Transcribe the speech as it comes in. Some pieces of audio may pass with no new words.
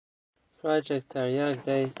Project Taryag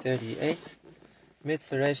Day 38,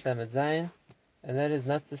 Mitzvah Reish Lamed Zayin, and that is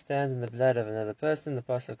not to stand in the blood of another person. The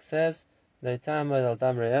pasuk says, Lo ta'amod al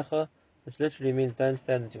dam re'echa, which literally means don't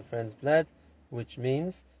stand with your friend's blood, which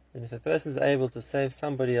means that if a person is able to save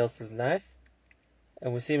somebody else's life,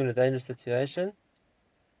 and we see him in a dangerous situation,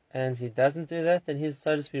 and he doesn't do that, then he's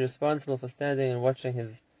supposed to be responsible for standing and watching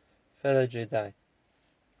his fellow Jew die.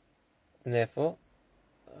 And therefore,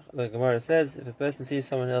 the Gemara says, if a person sees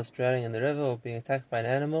someone else drowning in the river or being attacked by an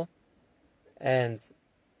animal, and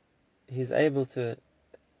he's able to,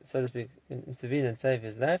 so to speak, intervene and save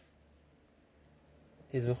his life,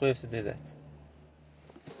 he's mechuyev to do that.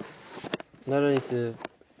 Not only to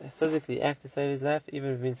physically act to save his life,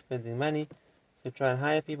 even if it means spending money to try and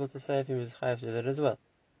hire people to save him, he's chayav to do that as well.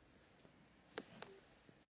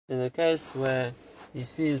 In the case where he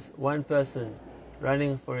sees one person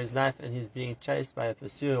running for his life and he's being chased by a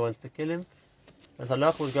pursuer who wants to kill him, the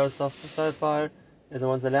halach would go so far as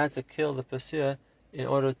one's allowed to kill the pursuer in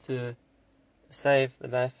order to save the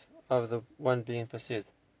life of the one being pursued.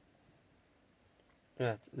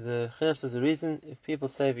 Right. The chinuch is the reason if people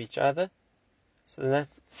save each other, so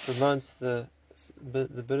that promotes the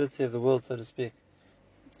ability of the world, so to speak,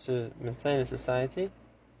 to maintain a society,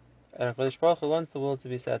 and HaKadosh Baruch Hu wants the world to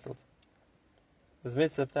be settled. This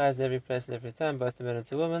mitzvah applies in every place and every time, both to men and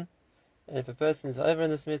to women, and if a person is over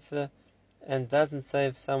in this mitzvah and doesn't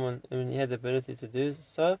save someone when he had the ability to do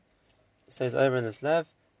so, so he's over in this lav,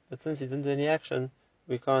 but since he didn't do any action,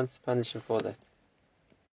 we can't punish him for that.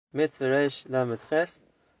 Mitzvah Reish Lamed Ches,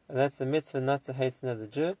 and that's the mitzvah not to hate another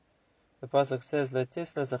Jew. The pasuk says, Lo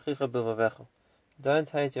tisnos achicha b'levavecha, don't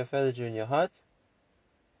hate your fellow Jew in your heart.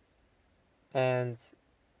 And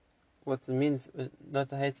what it means not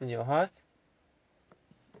to hate in your heart,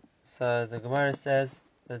 so the Gemara says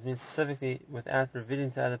that means specifically without revealing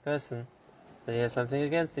to the other person that he has something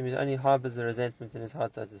against him, he only harbors a resentment in his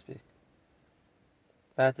heart, so to speak.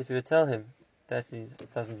 But if you would tell him that he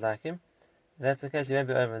doesn't like him, if that's the case, he won't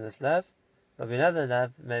be over in this love. There'll be another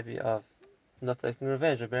love, maybe of not taking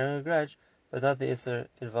revenge or bearing a grudge, but not the Isser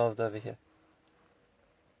involved over here.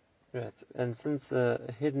 Right. And since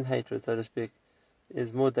hidden hatred, so to speak,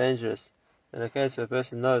 is more dangerous than a case where a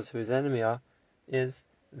person knows who his enemy is,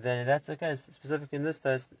 then if that's the case, specifically in this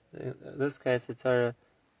case, the Torah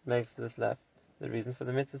makes this love. The reason for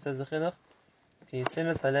the mitzvah, says the chinuch,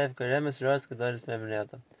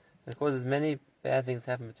 it causes many bad things to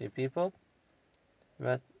happen between people,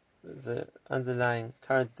 but the underlying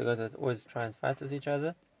current that always try and fight with each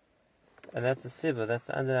other, and that's the sibah, that's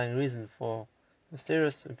the underlying reason for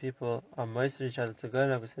mysterious when people are moister each other to go,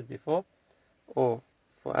 like we said before, or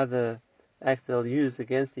for other acts they'll use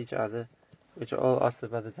against each other, which are all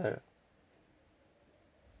asked by the Torah.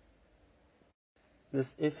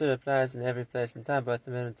 This Isser applies in every place and time, both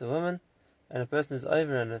to men and to women, and a person who's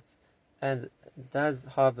over in it and does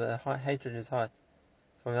harbor a hatred in his heart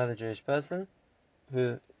for another Jewish person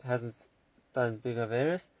who hasn't done big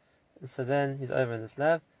averos, and so then he's over in this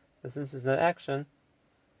love, but since there's no action,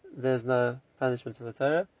 there's no punishment to the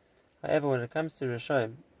Torah. However, when it comes to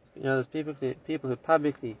Rishoim, there's people who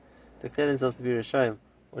publicly declare themselves to be Rishoim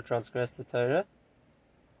or transgress the Torah,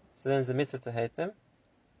 so then there's a mitzvah to hate them.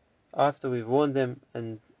 After we've warned them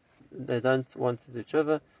and they don't want to do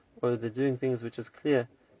tshuva, or they're doing things which is clear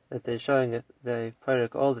that they're showing that they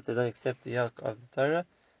parak all, that they don't accept the yoke of the Torah,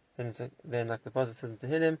 then like the pasuk says in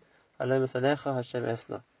Tehillim, Alomas Alecha Hashem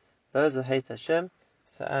Esna. Those who hate Hashem,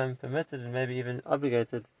 so I'm permitted and maybe even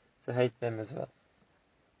obligated to hate them as well.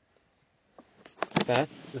 But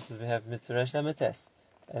we have mitzvah Reish Lamed Tes,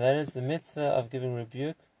 and that is the mitzvah of giving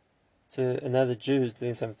rebuke to another Jew who's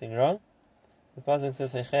doing something wrong. The pasuk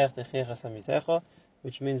says,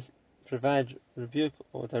 which means provide rebuke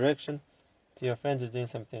or direction to your friend who's doing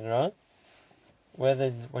something wrong,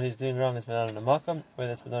 whether what he's doing wrong is benan on a makam,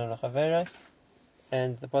 whether it's benan on a chavera,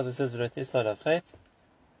 and the pasuk says v'lotisad of chet,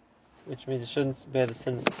 which means you shouldn't bear the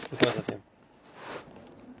sin because of him.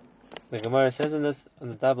 The Gemara says in this, on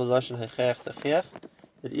the double lashon hecheach techiach,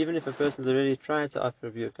 that even if a person's already trying to offer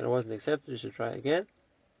rebuke and it wasn't accepted, he should try again,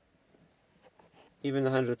 even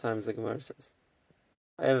 100 times, the Gemara says.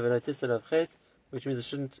 However, v'lotisad of chet, which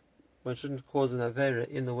means one shouldn't cause an avera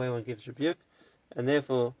in the way one gives rebuke, and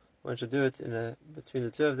therefore one should do it between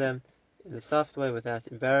the two of them in a soft way without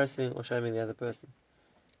embarrassing or shaming the other person.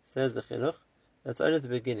 Says the chinuch, that's only at the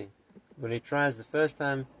beginning, when he tries the first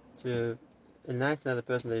time to enact another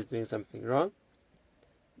person that is doing something wrong.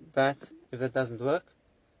 But if that doesn't work,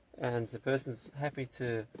 and the person's happy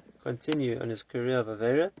to continue on his career of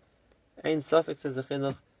avera, ein safek, says the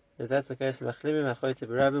chinuch, if that's the case, machlimim achoyte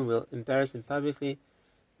b'rabim, will embarrass him publicly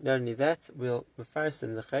Not only that, we'll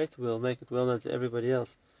mefarsim the chait, we'll make it well known to everybody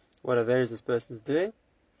else what averis this person is doing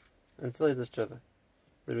until he does tshuva.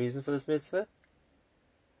 The reason for this mitzvah?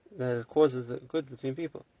 That it causes a good between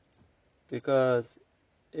people. Because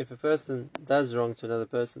if a person does wrong to another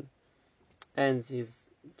person and he's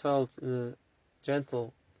told in a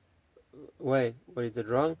gentle way what he did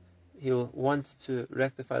wrong, he'll want to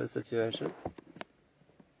rectify the situation.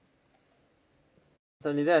 Not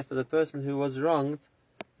only that, for the person who was wronged,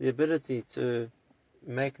 the ability to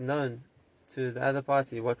make known to the other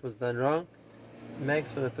party what was done wrong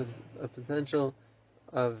makes for a potential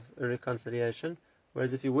of a reconciliation,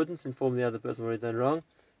 whereas if you wouldn't inform the other person what he'd done wrong,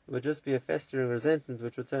 it would just be a festering resentment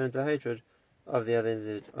which would turn into hatred of the other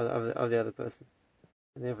individual, of the other person.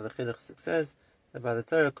 And therefore the chinuch says that by the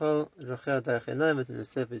Torah call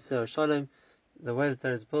shalom, the way the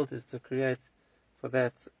Torah is built is to create for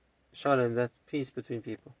that shalom, that peace between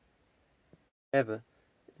people. However,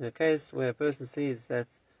 in a case where a person sees that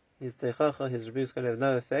his teichacha, his rebuke is going to have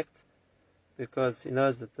no effect, because he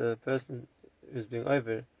knows that the person who's being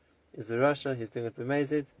over is a rasha, he's doing it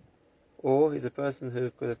b'mezid, or he's a person who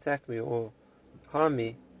could attack me or harm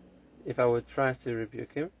me if I would try to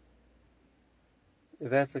rebuke him. If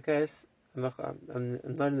that's the case, I'm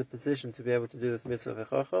not in the position to be able to do this mitzvah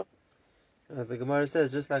v'chocha. The Gemara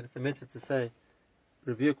says, just like it's a mitzvah to say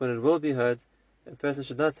rebuke when it will be heard, a person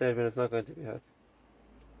should not say it when it's not going to be heard.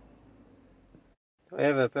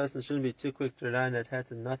 However, a person shouldn't be too quick to rely on that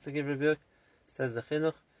pattern not to give rebuke. Says the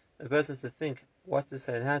chinuch, a person has to think what to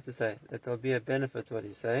say and how to say, that there'll be a benefit to what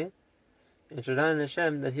he's saying, and should rely on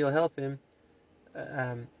Hashem that He'll help him,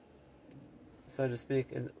 so to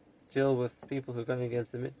speak, and deal with people who are going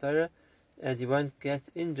against the Torah, and he won't get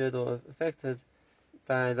injured or affected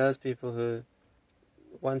by those people who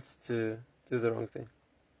want to do the wrong thing.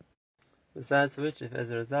 Besides which, if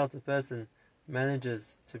as a result a person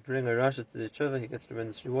manages to bring a rasha to the tshuva, he gets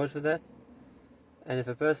tremendous reward for that. And if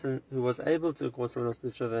a person who was able to cause someone else to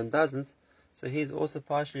the tshuva and doesn't, so he's also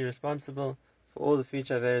partially responsible for all the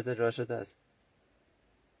future averes that rasha does.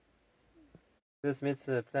 This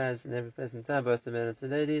mitzvah applies in every place and time, both to men and to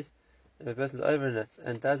ladies. If a person is over in it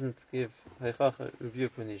and doesn't give heichacha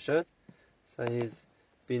rebuke when he should, so he's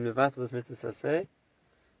been mevatel this mitzvah saseh.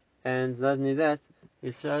 And not only that,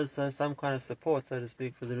 he shows some kind of support, so to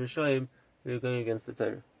speak, for the Rishoyim who are going against the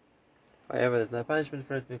Torah. However, there's no punishment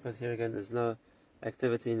for it, because here again there's no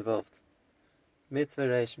activity involved. Mitzvah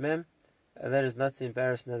Reish Mem, that is not to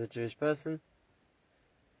embarrass another Jewish person.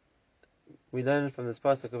 We learn from this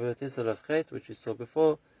pasuk of Tisol of Chet, which we saw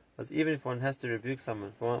before, was even if one has to rebuke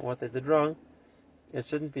someone for what they did wrong, it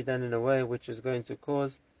shouldn't be done in a way which is going to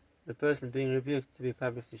cause the person being rebuked to be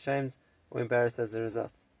publicly shamed or embarrassed as a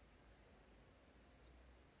result.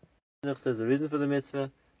 Says the reason for the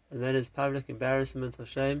mitzvah, and that is public embarrassment or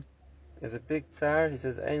shame, is a big tsar. He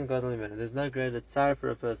says, "Ein gadol mimenu." There's no greater tsar for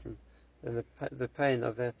a person than the pain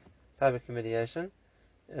of that public humiliation,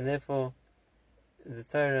 and therefore the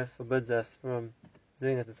Torah forbids us from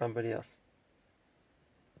doing it to somebody else.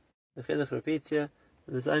 The chinuch repeats here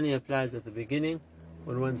that this only applies at the beginning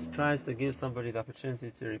when one tries to give somebody the opportunity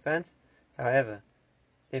to repent. However,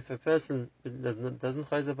 if a person doesn't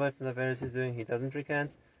chayzer by from the various he's doing, he doesn't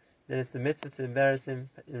recant, then it's a mitzvah to embarrass him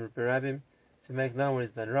in berabim, to make known what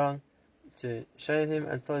he's done wrong, to shame him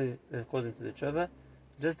until it calls him to the tshuva,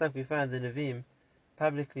 just like we find the Nevi'im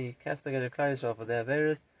publicly castigated Klal Yisrael for their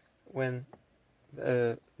averos when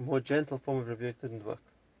a more gentle form of rebuke didn't work.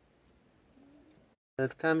 When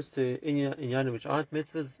it comes to inyanim which aren't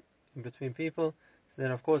mitzvahs in between people, so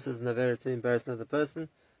then of course there's an avera to embarrass another person.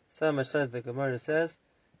 So much so that the Gemara says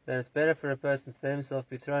that it's better for a person to let himself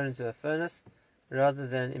be thrown into a furnace rather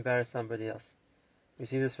than embarrass somebody else. We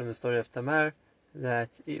see this from the story of Tamar, that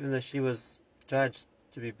even though she was judged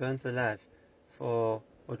to be burnt alive for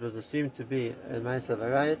what was assumed to be a ma'aseh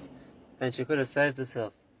arayos, and she could have saved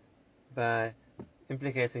herself by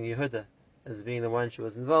implicating Yehuda as being the one she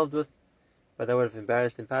was involved with, but that would have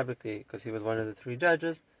embarrassed him publicly because he was one of the three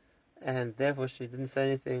judges, and therefore she didn't say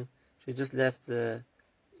anything. She just left the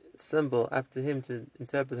symbol up to him to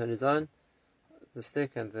interpret on his own, the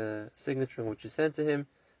stick and the signature which she sent to him,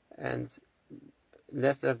 and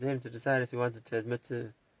left it up to him to decide if he wanted to admit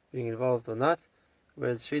to being involved or not,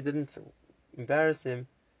 whereas she didn't embarrass him,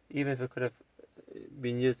 even if it could have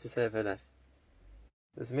been used to save her life.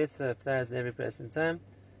 This mitzvah applies in every place and time,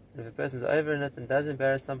 and if a person is over in it and does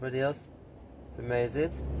embarrass somebody else,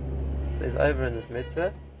 b'meizid, so he's over in this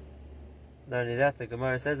mitzvah. Not only that, the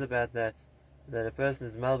Gemara says about that a person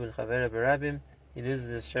is malbin chavera barabim, he loses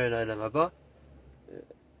his share in olam haba.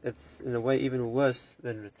 It's in a way even worse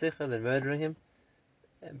than ritzicha, than murdering him.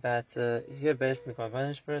 but here based on can't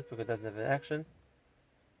punish for it because it doesn't have an action.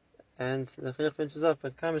 And the chinuch finishes off,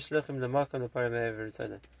 but kam shluchim lemakam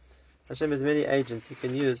leparim. Hashem has many agents He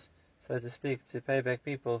can use, so to speak, to pay back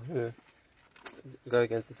people who go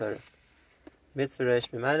against the Torah. Mitzvah reish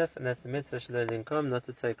mimalef, and that's the mitzvah shelo linkom, not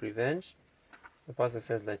to take revenge. The pasuk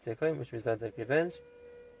says lo tekom, which means don't take revenge,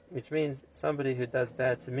 which means somebody who does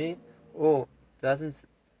bad to me or doesn't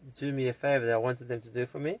do me a favor that I wanted them to do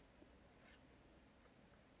for me.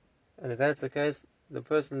 And if that's the case, the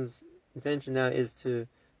person's intention now is to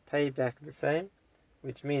pay back the same,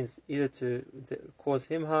 which means either to cause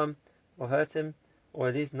him harm or hurt him, or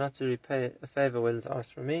at least not to repay a favor when it's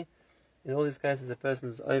asked from me. In all these cases, the person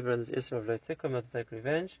is over on this issue of lo tikum, not to take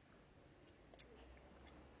revenge.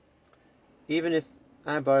 Even if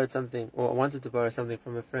I borrowed something, or wanted to borrow something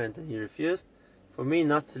from a friend and he refused, for me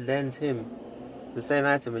not to lend him the same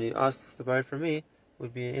item when he asks to borrow it from me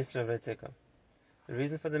would be an issue of lo tikum. The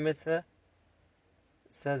reason for the mitzvah,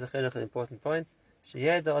 says the chinuch, an important point, the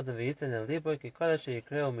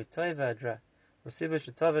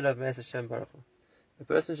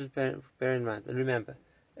person should bear in mind and remember,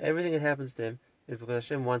 everything that happens to him is because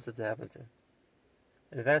Hashem wants it to happen to him.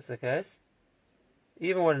 And if that's the case,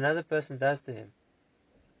 even what another person does to him,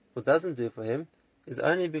 or doesn't do for him, is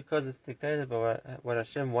only because it's dictated by what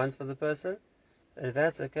Hashem wants for the person. And if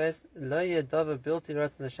that's the case, lo yedava bilti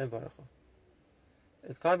ratzon Hashem baruch hu.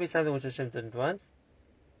 It can't be something which Hashem didn't want.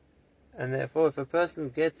 And therefore, if a person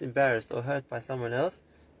gets embarrassed or hurt by someone else,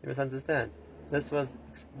 you must understand, this was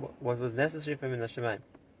what was necessary for him in the Shemayim.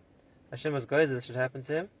 Hashem was going this should happen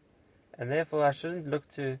to him, and therefore I shouldn't look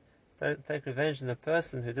to take revenge on the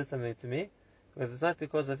person who did something to me, because it's not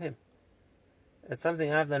because of him. It's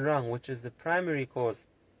something I've done wrong, which is the primary cause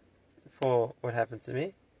for what happened to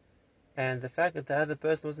me, and the fact that the other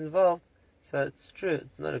person was involved, so it's true,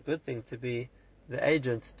 it's not a good thing to be the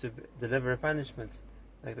agent to deliver a punishment.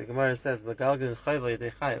 Like the Gemara says, the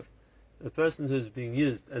person who's being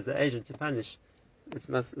used as the agent to punish, it's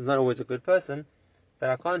not always a good person, but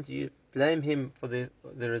I can't blame him for the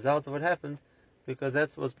result of what happened, because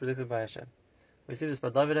that's what's predicted by Hashem. We see this by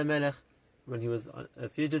David HaMelech, when he was a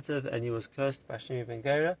fugitive and he was cursed by Shimi ben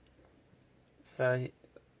Gera. So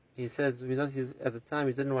he says, at the time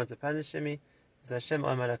he didn't want to punish Shimi, it's Hashem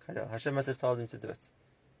Amar HaKalel. Hashem must have told him to do it.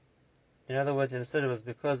 In other words, he understood it was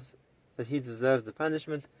because that he deserved the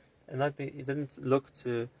punishment, and he didn't look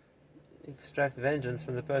to extract vengeance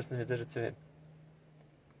from the person who did it to him.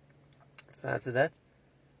 So after that,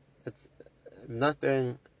 it's not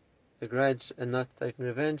bearing a grudge and not taking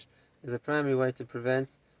revenge is a primary way to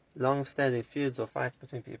prevent long-standing feuds or fights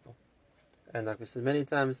between people. And like we said many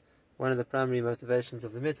times, one of the primary motivations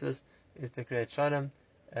of the mitzvahs is to create shalom,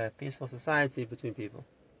 a peaceful society between people.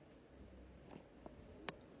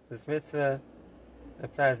 This mitzvah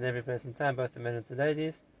applies in every place and time, both the men and the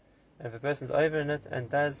ladies. And if a person is over in it and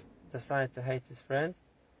does decide to hate his friend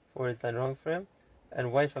for what he's done wrong for him,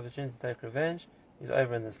 and wait for opportunity to take revenge, he's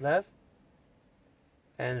over in this love.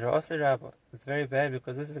 And Ra'aseh Rabbah, it's very bad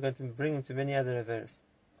because this is going to bring him to many other averos.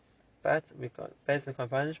 But we basically can't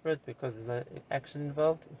punish for it because there's no action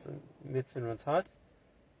involved. It's a mitzvah in one's heart.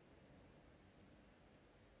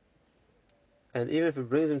 And even if it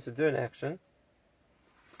brings him to do an action,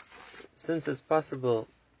 since it's possible,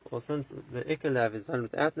 or since the ikalav is done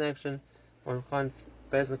without an action, one can't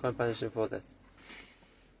punish him for that.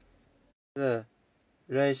 The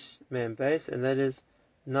reish mem base, and that is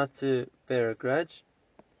not to bear a grudge,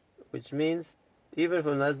 which means even if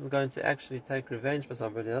one isn't going to actually take revenge for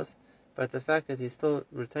somebody else, but the fact that he still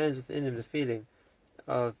retains within him the feeling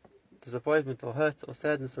of disappointment or hurt or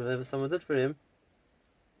sadness or whatever someone did for him,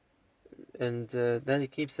 and then he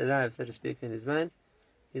keeps it alive, so to speak, in his mind.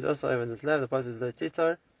 He's also over in this love. The pasuk is lo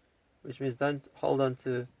titar, which means don't hold on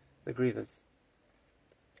to the grievance.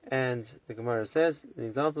 And the Gemara says, an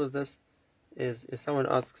example of this is if someone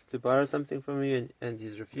asks to borrow something from you and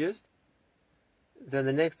he's refused, then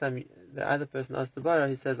the next time the other person asks to borrow,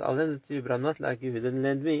 he says, I'll lend it to you, but I'm not like you who didn't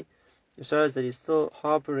lend me. It shows that he's still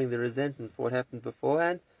harboring the resentment for what happened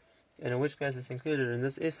beforehand, and in which case it's included in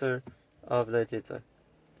this isur of lo titar.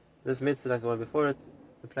 This mitzvah, like the one before it,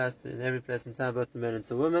 applies to in every place and time, both to men and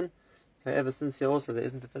to women. However, since here also there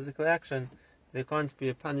isn't a physical action, there can't be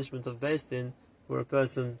a punishment of Beis Din for a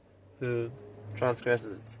person who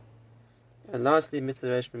transgresses it. And lastly, mitzvah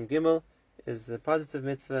reish mem gimel is the positive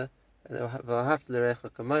mitzvah, to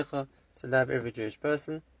love every Jewish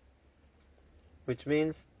person, which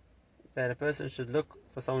means that a person should look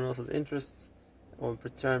for someone else's interests, or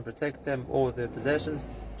try and protect them or their possessions,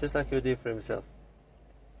 just like he would do for himself.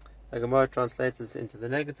 The Gemara translates this into the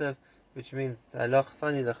negative, which means that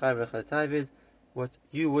what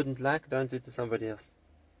you wouldn't like, don't do to somebody else.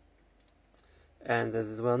 And as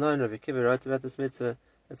is well known, Rabbi Akiva wrote about this mitzvah,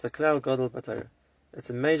 it's a klal gadol b'Torah. It's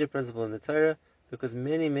a major principle in the Torah, because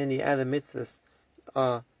many, many other mitzvahs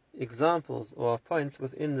are examples or points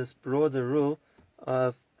within this broader rule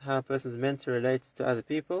of how a person is meant to relate to other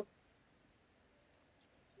people,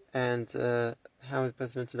 and how a person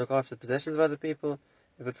is meant to look after the possessions of other people,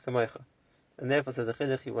 if it's kamoicha. And therefore, says the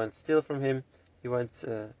chinuch, he won't steal from him, he won't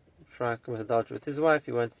try to commit adultery with his wife,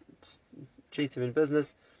 he won't cheat him in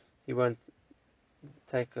business, he won't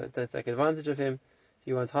take advantage of him,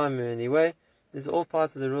 he won't harm him in any way. This is all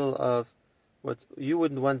part of the rule of what you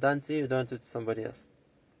wouldn't want done to you, don't do to somebody else.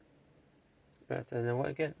 Right, and then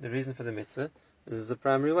again, the reason for the mitzvah is the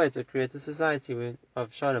primary way to create a society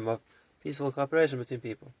of shalom, of peaceful cooperation between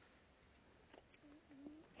people.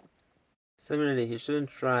 Similarly, he shouldn't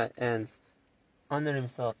try and honor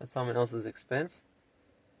himself at someone else's expense.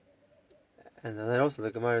 And then also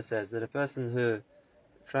the Gemara says that a person who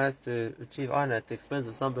tries to achieve honor at the expense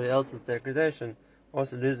of somebody else's degradation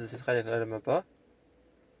also loses his chaylik l'olam haba.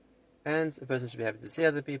 And a person should be happy to see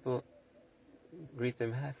other people, greet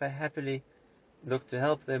them happily, look to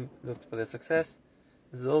help them, look for their success.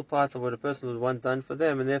 This is all part of what a person would want done for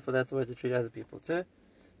them, and therefore that's the way to treat other people too.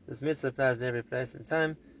 This mitzvah applies in every place and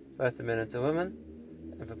time, both to men and to women.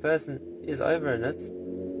 If a person is over in it,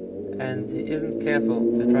 and he isn't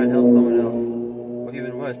careful to try and help someone else, or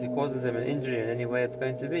even worse, he causes them an injury in any way it's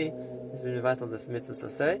going to be, he's been vital this mitzvah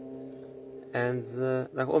saseh. And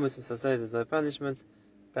like all mitzvahs saseh, there's no punishment,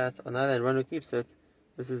 but on the other hand, one who keeps it,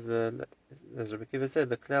 this is as Rabbi Akiva said,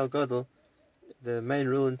 the klal gadol, the main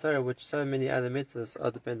rule in Torah, which so many other mitzvahs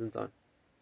are dependent on.